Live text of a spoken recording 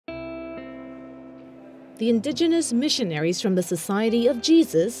The indigenous missionaries from the Society of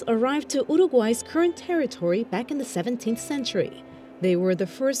Jesus arrived to Uruguay's current territory back in the 17th century. They were the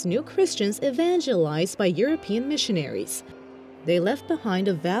first new Christians evangelized by European missionaries. They left behind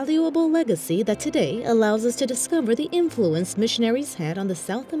a valuable legacy that today allows us to discover the influence missionaries had on the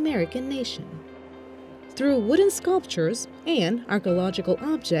South American nation. Through wooden sculptures and archaeological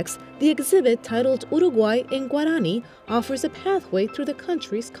objects, the exhibit titled Uruguay en Guarani offers a pathway through the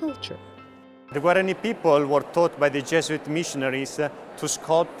country's culture. The Guarani people were taught by the Jesuit missionaries to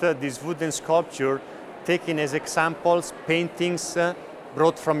sculpt this wooden sculpture, taking as examples paintings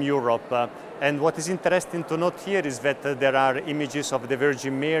brought from Europe. And what is interesting to note here is that there are images of the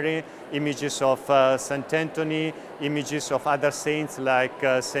Virgin Mary, images of St. Anthony, images of other saints like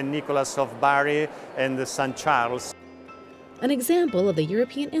St. Nicholas of Bari and St. Charles. An example of the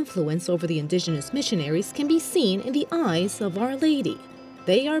European influence over the indigenous missionaries can be seen in the eyes of Our Lady.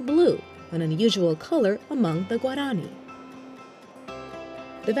 They are blue, an unusual color among the Guarani.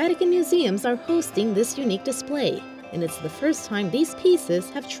 The Vatican museums are hosting this unique display, and it's the first time these pieces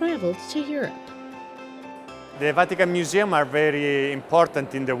have traveled to Europe. The Vatican Museum are very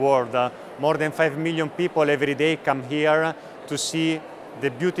important in the world. More than 5 million people every day come here to see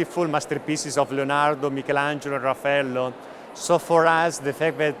the beautiful masterpieces of Leonardo, Michelangelo, and Raffaello. So for us, the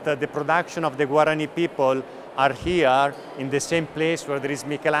fact that the production of the Guarani people are here in the same place where there is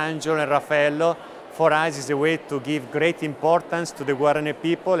Michelangelo and Raffaello, for us is a way to give great importance to the Guarani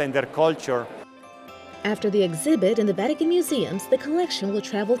people and their culture. After the exhibit in the Vatican museums, the collection will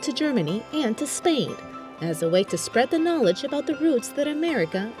travel to Germany and to Spain as a way to spread the knowledge about the roots that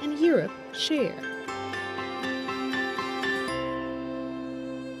America and Europe share.